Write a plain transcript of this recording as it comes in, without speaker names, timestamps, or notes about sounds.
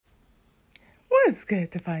What's good,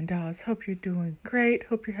 Divine Dolls? Hope you're doing great.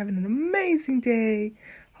 Hope you're having an amazing day.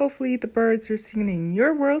 Hopefully the birds are singing in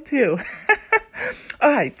your world too. All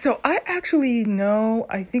right, so I actually know,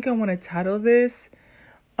 I think I want to title this,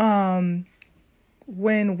 When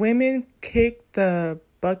Women Kick the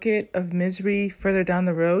Bucket of Misery Further Down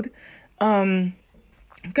the Road. I'm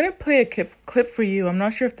going to play a clip for you. I'm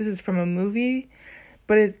not sure if this is from a movie,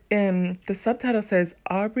 but the subtitle says,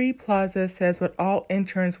 Aubrey Plaza says what all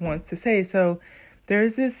interns wants to say. So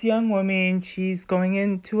there's this young woman. She's going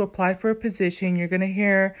in to apply for a position. You're going to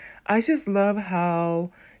hear, I just love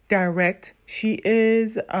how direct she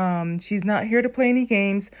is. She's not here to play any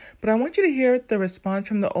games, but I want you to hear the response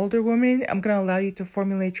from the older woman. I'm going to allow you to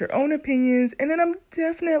formulate your own opinions, and then I'm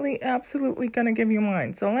definitely, absolutely going to give you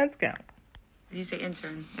mine. So let's go. You say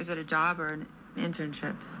intern. Is it a job or an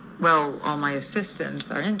internship? Well, all my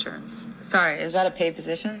assistants are interns. Sorry, is that a paid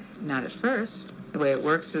position? Not at first. The way it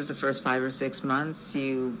works is the first 5 or 6 months,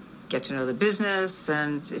 you get to know the business,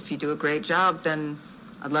 and if you do a great job, then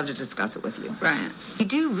I'd love to discuss it with you. Right. You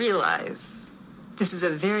do realize this is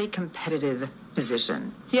a very competitive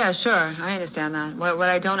position. Yeah, sure. I understand that. What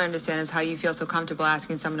I don't understand is how you feel so comfortable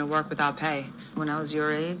asking someone to work without pay. When I was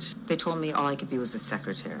your age, they told me all I could be was a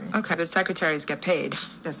secretary. Okay, but secretaries get paid.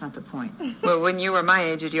 That's not the point. Well, when you were my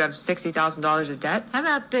age, did you have $60,000 of debt? How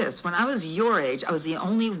about this? When I was your age, I was the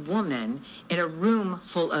only woman in a room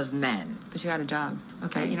full of men. But you had a job.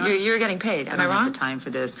 Okay, you know, you're getting paid. Am I don't wrong? have the time for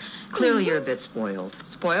this. Clearly, you're a bit spoiled.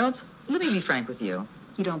 Spoiled? Let me be frank with you.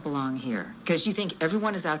 You don't belong here because you think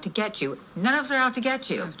everyone is out to get you. None of us are out to get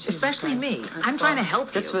you, Jesus especially Christ. me. I'm trying to help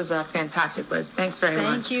you. This was fantastic, Liz. Thanks very much.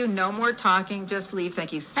 Thank you. No more talking. Just leave.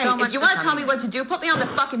 Thank you so much. If you for want to tell coming me in. what to do, put me on the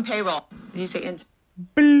fucking payroll. Did you say intern?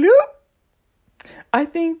 Bloop. I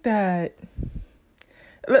think that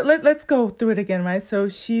let's go through it again, right? So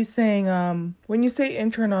she's saying, when you say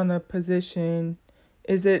intern on the position,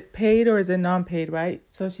 is it paid or is it non-paid, right?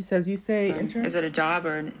 So she says, you say intern? Is it a job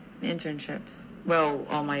or an internship? Well,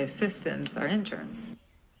 all my assistants are interns.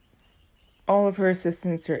 All of her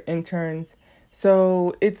assistants are interns.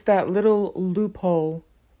 So it's that little loophole,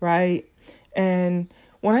 right? And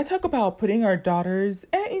when I talk about putting our daughters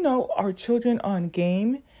and, our children on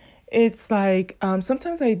game, it's like,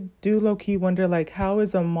 sometimes I do low-key wonder, like, how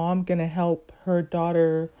is a mom going to help her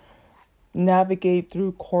daughter navigate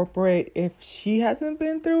through corporate if she hasn't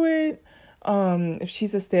been through it? If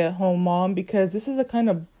she's a stay-at-home mom, because this is the kind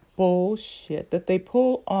of bullshit that they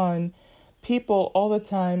pull on people all the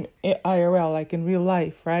time in IRL, like in real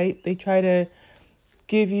life, right? They try to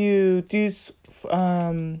give you these, what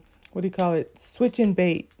do you call it? Switch and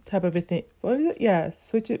bait type of a thing. What is it? Yeah,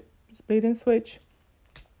 bait and switch.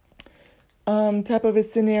 Type of a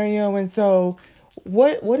scenario. And so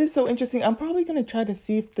what is so interesting, I'm probably going to try to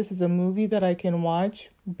see if this is a movie that I can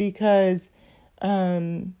watch, because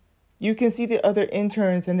you can see the other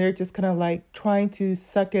interns and they're just kind of like trying to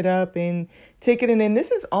suck it up and take it in. And this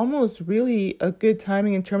is almost really a good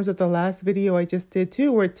timing in terms of the last video I just did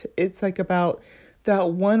too, where it's like about that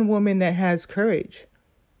one woman that has courage,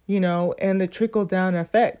 and the trickle down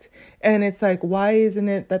effect. And it's like, why isn't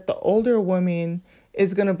it that the older woman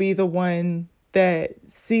is going to be the one that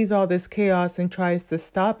sees all this chaos and tries to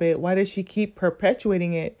stop it? Why does she keep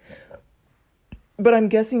perpetuating it? But I'm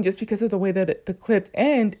guessing just because of the way that the clip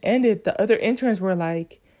ended, the other interns were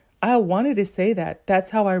like, I wanted to say that.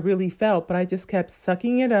 That's how I really felt. But I just kept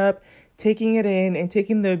sucking it up, taking it in, and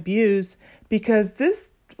taking the abuse, because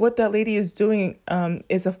what that lady is doing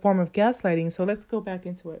is a form of gaslighting. So let's go back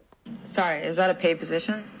into it. Sorry, is that a paid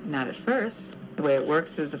position? Not at first. The way it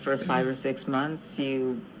works is the first 5 or 6 months,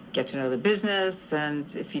 you get to know the business,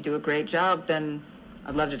 and if you do a great job, then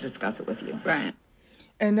I'd love to discuss it with you. Right.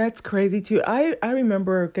 And that's crazy too. I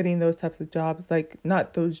remember getting those types of jobs, like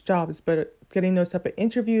not those jobs, but getting those type of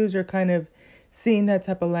interviews or kind of seeing that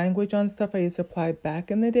type of language on stuff I used to apply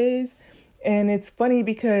back in the days. And it's funny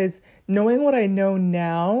because knowing what I know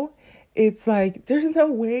now, it's like, there's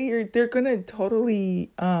no way they're going to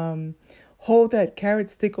totally hold that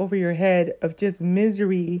carrot stick over your head of just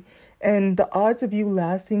misery. And the odds of you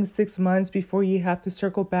lasting 6 months before you have to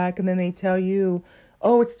circle back and then they tell you,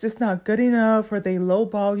 oh, it's just not good enough, or they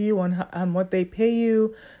lowball you on what they pay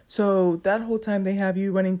you. So that whole time they have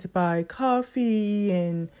you running to buy coffee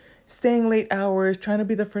and staying late hours, trying to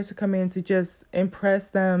be the first to come in to just impress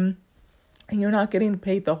them. And you're not getting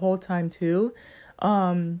paid the whole time too.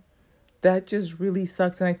 That just really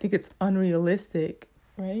sucks. And I think it's unrealistic,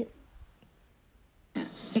 right?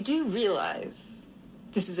 You do realize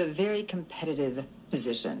this is a very competitive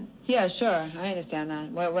position. Yeah, sure. I understand that.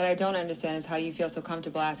 What I don't understand is how you feel so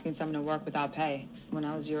comfortable asking someone to work without pay. When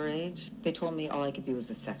I was your age, they told me all I could be was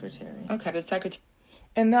the secretary. Okay, the secretary.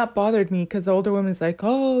 And that bothered me because the older woman's like,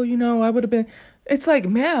 oh, I would have been. It's like,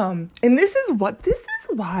 ma'am. And this is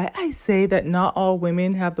why I say that not all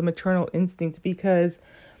women have the maternal instinct, because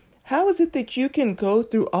how is it that you can go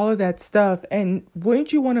through all of that stuff and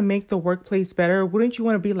wouldn't you want to make the workplace better? Wouldn't you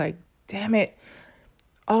want to be like, damn it,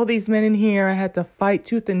 all these men in here, I had to fight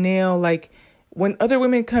tooth and nail. Like, when other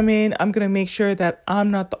women come in, I'm going to make sure that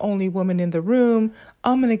I'm not the only woman in the room.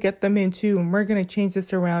 I'm going to get them in too. And we're going to change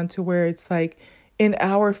this around to where it's like in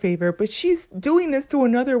our favor. But she's doing this to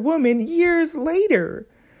another woman years later.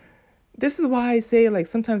 This is why I say, like,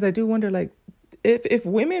 sometimes I do wonder, like, if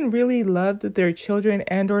women really loved their children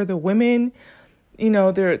and or the women,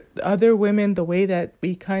 their other women, the way that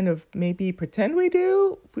we kind of maybe pretend we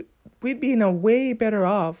do, we'd be in a way better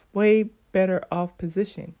off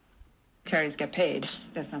position. Secretaries get paid.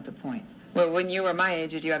 That's not the point. Well, when you were my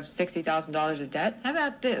age, did you have $60,000 of debt? How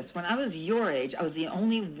about this? When I was your age, I was the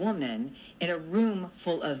only woman in a room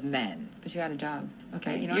full of men. But you had a job.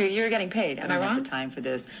 Okay, You're getting paid. Am I I don't wrong? have the time for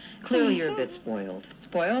this. Clearly, you're a bit spoiled.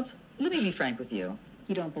 Spoiled? Let me be frank with you.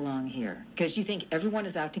 You don't belong here because you think everyone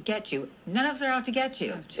is out to get you. None of us are out to get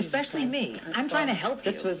you, Jesus especially Christ. me. I'm trying to help you.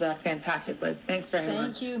 This was fantastic, Liz. Thanks very much.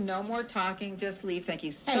 Thank you. No more talking. Just leave. Thank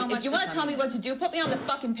you so Hey, much. if you want to tell me what to do, put me on the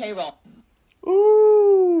fucking payroll.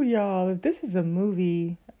 Ooh, y'all, if this is a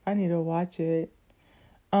movie, I need to watch it.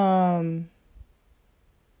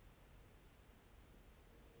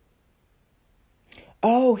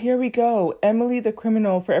 Oh, here we go. Emily the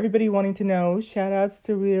Criminal. For everybody wanting to know, shout outs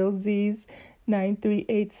to Real Z's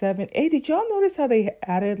 9387. Hey, did y'all notice how they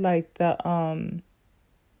added like the @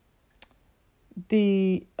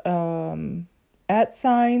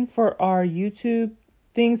 sign for our YouTube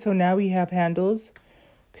thing? So now we have handles.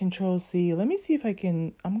 Control C. Let me see if I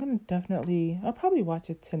can. I'll probably watch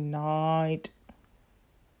it tonight.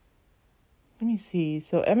 Let me see.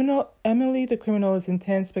 So Emily the Criminal is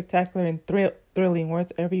intense, spectacular, and thrilling.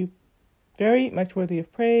 Very much worthy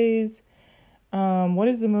of praise. What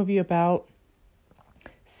is the movie about?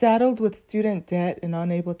 Saddled with student debt and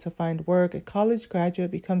unable to find work, a college graduate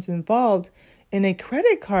becomes involved in a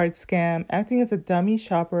credit card scam, acting as a dummy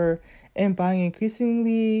shopper and buying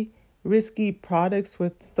increasingly risky products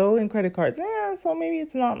with stolen credit cards. Yeah, so maybe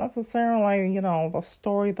it's not necessarily, the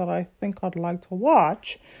story that I think I'd like to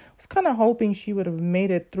watch. I was kind of hoping she would have made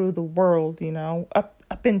it through the world,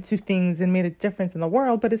 up into things and made a difference in the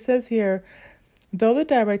world. But it says here, though the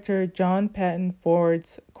director John Patton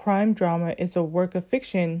Ford's crime drama is a work of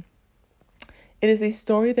fiction, it is a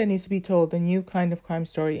story that needs to be told, a new kind of crime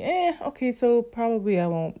story. Okay, so probably I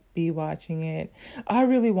won't be watching it. I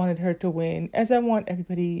really wanted her to win, as I want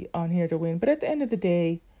everybody on here to win. But at the end of the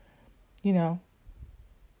day,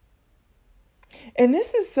 And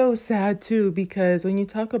this is so sad too, because when you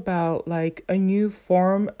talk about like a new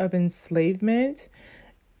form of enslavement,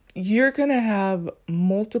 you're going to have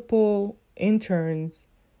multiple interns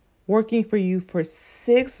working for you for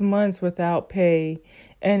 6 months without pay.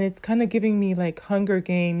 And it's kind of giving me like Hunger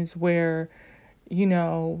Games where,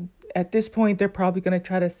 at this point, they're probably going to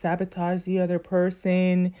try to sabotage the other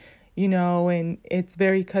person, and it's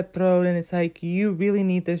very cutthroat. And it's like, you really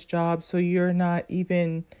need this job, so you're not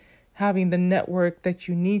even having the network that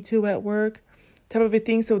you need to at work type of a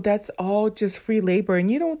thing. So that's all just free labor.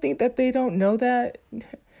 And you don't think that they don't know that?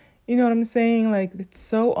 You know what I'm saying? Like, it's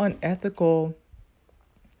so unethical.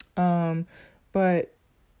 But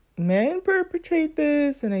men perpetrate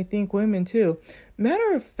this, and I think women too.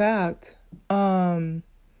 Matter of fact, I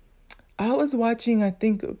was watching, I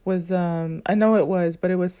think it was, I know it was,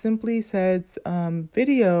 but it was Simply Said's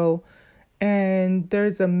video, and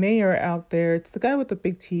there's a mayor out there. It's the guy with the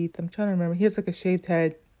big teeth. I'm trying to remember. He has like a shaved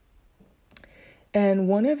head. And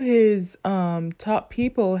one of his top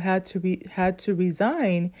people had to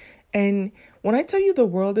resign. And when I tell you the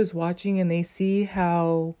world is watching and they see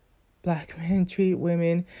how Black men treat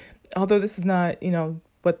women, although this is not,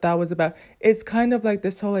 what that was about, it's kind of like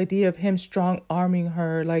this whole idea of him strong-arming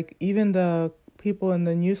her. Like, even the people in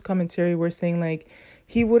the news commentary were saying, like,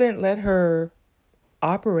 he wouldn't let her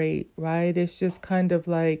operate, right? It's just kind of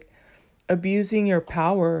like abusing your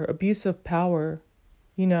power, abuse of power,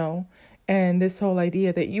 and this whole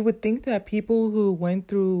idea that you would think that people who went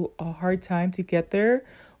through a hard time to get there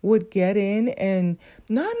would get in. And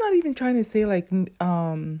no, I'm not even trying to say like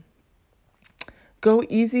go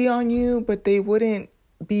easy on you, but they wouldn't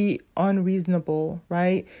be unreasonable,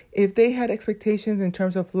 right? If they had expectations in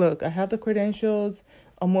terms of, look, I have the credentials,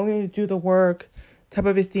 I'm willing to do the work type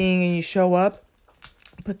of a thing, and you show up,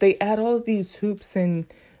 But they add all of these hoops and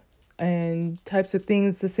types of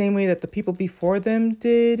things the same way that the people before them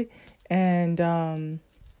did, and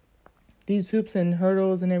these hoops and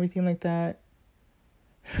hurdles and everything like that.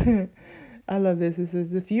 I love this. It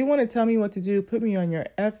says, if you want to tell me what to do, put me on your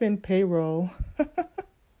effing payroll.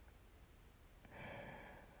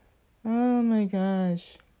 Oh my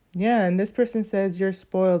gosh. Yeah, and this person says, you're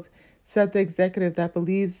spoiled, said the executive that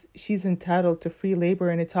believes she's entitled to free labor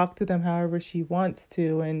and to talk to them however she wants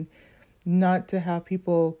to, and not to have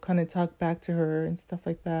people kind of talk back to her and stuff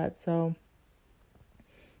like that. So,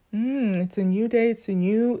 it's a new day. It's a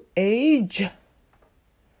new age.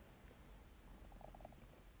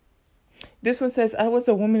 This one says, I was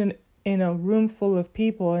a woman in a room full of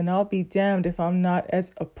people, and I'll be damned if I'm not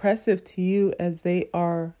as oppressive to you as they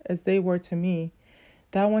were to me.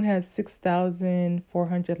 That one has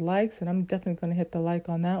 6,400 likes, and I'm definitely going to hit the like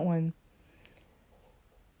on that one.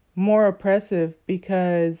 More oppressive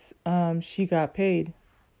because she got paid.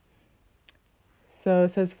 So it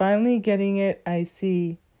says, finally getting it, I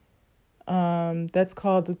see. That's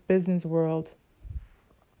called the business world.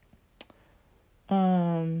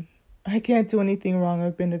 I can't do anything wrong.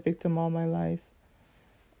 I've been a victim all my life.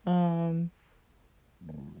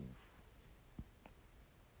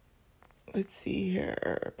 Let's see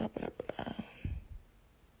here.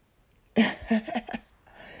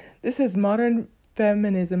 This is modern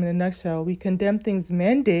feminism in a nutshell. We condemn things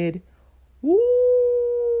men did. Woo!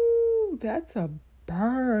 That's a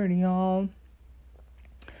burn, y'all.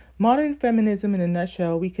 Modern feminism in a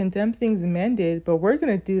nutshell. We condemn things men did, but we're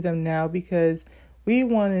going to do them now because we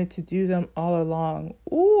wanted to do them all along.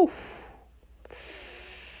 Ooh.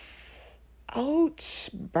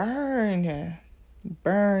 Ouch. Burn.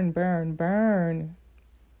 Burn, burn, burn.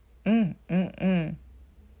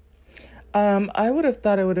 I would have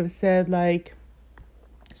thought I would have said like,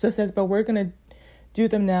 so it says, but we're going to do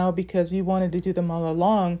them now because we wanted to do them all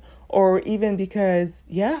along, or even because,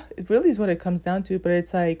 yeah, it really is what it comes down to, but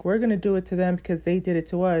it's like, we're going to do it to them because they did it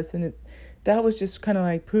to us. And that was just kind of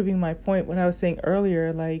like proving my point when I was saying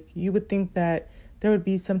earlier, like, you would think that there would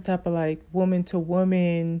be some type of like woman to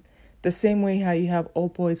woman, the same way how you have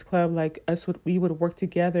old boys club, like we would work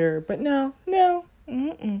together, but no,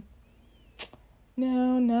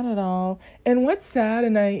 not at all. And what's sad,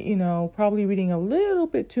 and I, probably reading a little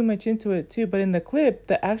bit too much into it too, but in the clip,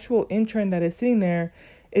 the actual intern that is sitting there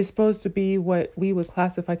is supposed to be what we would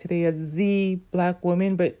classify today as the black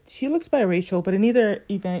woman, but she looks biracial, but in either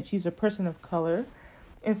event, she's a person of color.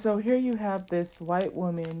 And so here you have this white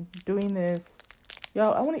woman doing this.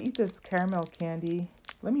 Y'all, I want to eat this caramel candy.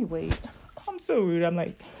 Let me wait. I'm so rude. I'm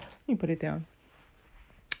like, let me put it down.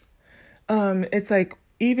 It's like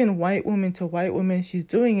even white woman to white woman, she's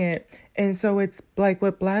doing it. And so it's like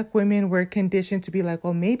what black women were conditioned to be like,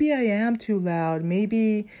 well, maybe I am too loud.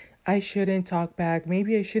 Maybe I shouldn't talk back.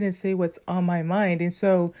 Maybe I shouldn't say what's on my mind. And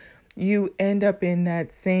so you end up in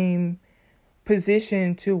that same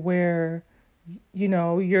position to where,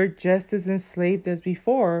 you're just as enslaved as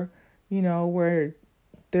before, where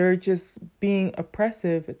they're just being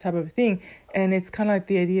oppressive type of thing. And it's kind of like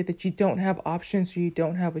the idea that you don't have options or you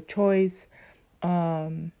don't have a choice.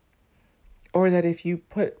 Or that if you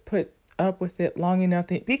put up with it long enough,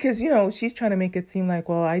 because, she's trying to make it seem like,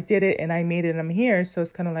 well, I did it and I made it and I'm here. So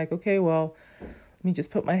it's kind of like, okay, well, let me just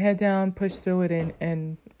put my head down, push through it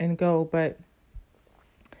and go. But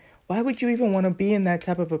why would you even want to be in that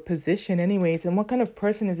type of a position anyways? And what kind of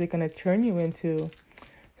person is it going to turn you into?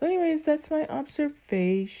 So anyways, that's my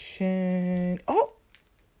observation. Oh,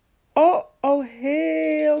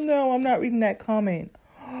 hell no. I'm not reading that comment.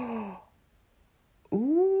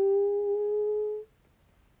 Ooh.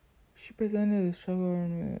 She presented a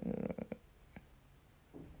struggle.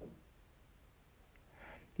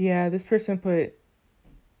 Yeah, this person put,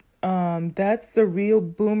 that's the real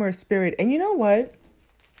boomer spirit. And you know what?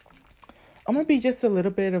 I'm going to be just a little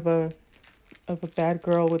bit of a bad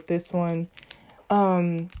girl with this one.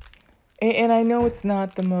 And I know it's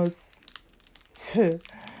not the most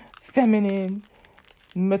feminine,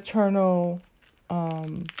 maternal,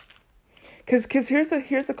 because here's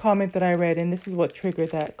a comment that I read, and this is what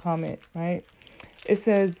triggered that comment, right? It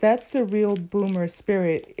says, that's the real boomer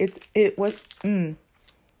spirit.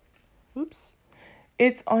 Oops.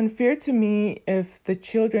 It's unfair to me if the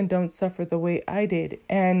children don't suffer the way I did.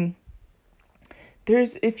 And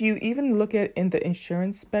if you even look at in the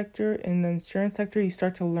insurance sector, you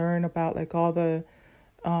start to learn about like all the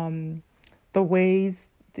ways,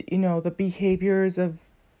 the behaviors of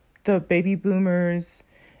the baby boomers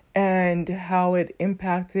and how it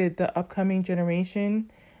impacted the upcoming generation.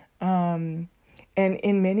 And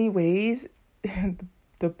in many ways,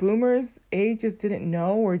 the boomers age just didn't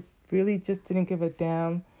know, or really just didn't give a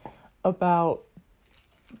damn about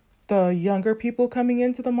the younger people coming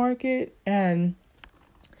into the market, and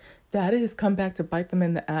that has come back to bite them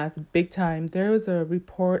in the ass big time. There was a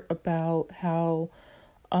report about how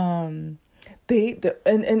and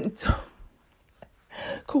so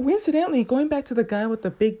coincidentally, going back to the guy with the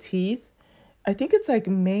big teeth, I think it's like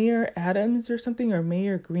Mayor Adams or something, or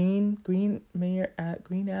Mayor Green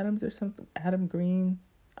Adams or something, Adam Green.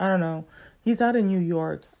 I don't know. He's out in New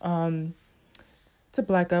York. It's a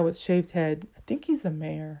black guy with shaved head. I think he's the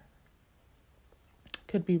mayor.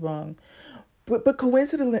 Could be wrong. But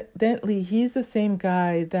coincidentally, he's the same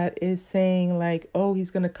guy that is saying like, oh,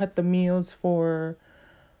 he's going to cut the meals for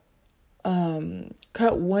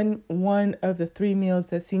cut one of the 3 meals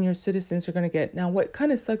that senior citizens are going to get. Now, what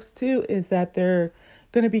kind of sucks too is that they're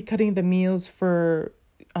going to be cutting the meals for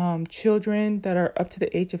children that are up to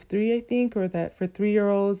the age of 3, I think, or that for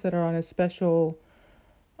 3-year-olds that are on a special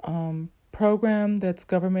program that's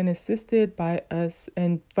government assisted by us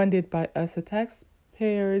and funded by us, the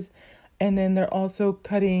taxpayers. And then they're also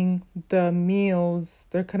cutting the meals.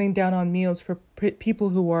 They're cutting down on meals for people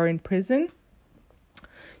who are in prison,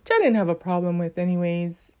 which I didn't have a problem with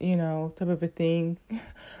anyways, type of a thing.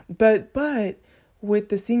 But with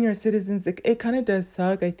the senior citizens, it kind of does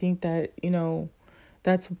suck. I think that,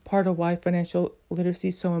 that's part of why financial literacy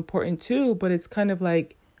is so important too. But it's kind of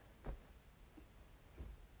like,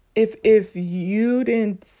 if you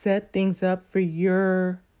didn't set things up for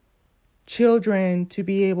your children to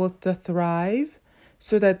be able to thrive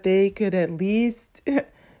so that they could at least,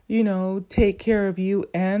 take care of you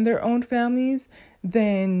and their own families,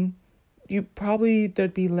 then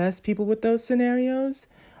there'd be less people with those scenarios.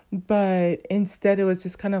 But instead it was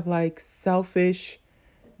just kind of like selfish,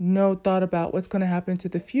 no thought about what's going to happen to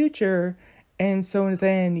the future. And so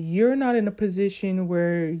then you're not in a position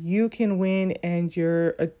where you can win, and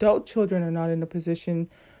your adult children are not in a position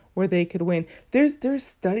where they could win. There's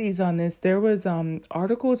studies on this. There was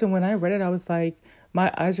articles, and when I read it, I was like,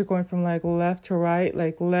 my eyes are going from like left to right,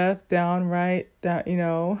 like left, down, right,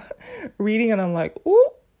 down, reading, and I'm like,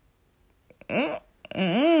 ooh. But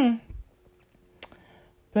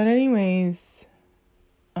anyways,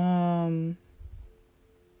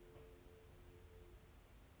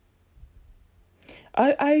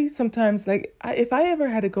 I sometimes if I ever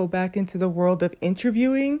had to go back into the world of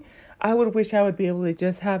interviewing, I would wish I would be able to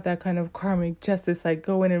just have that kind of karmic justice, like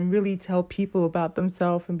go in and really tell people about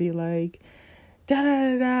themselves and be like, da da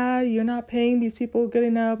da da, you're not paying these people good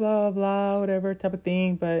enough, blah blah blah, whatever type of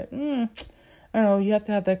thing. But I don't know, you have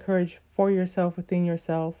to have that courage for yourself, within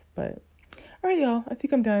yourself. But all right, y'all, I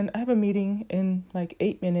think I'm done. I have a meeting in like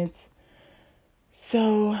 8 minutes.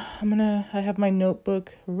 So I have my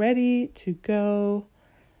notebook ready to go.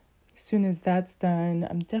 As soon as that's done,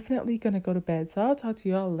 I'm definitely going to go to bed. So I'll talk to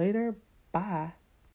y'all later. Bye.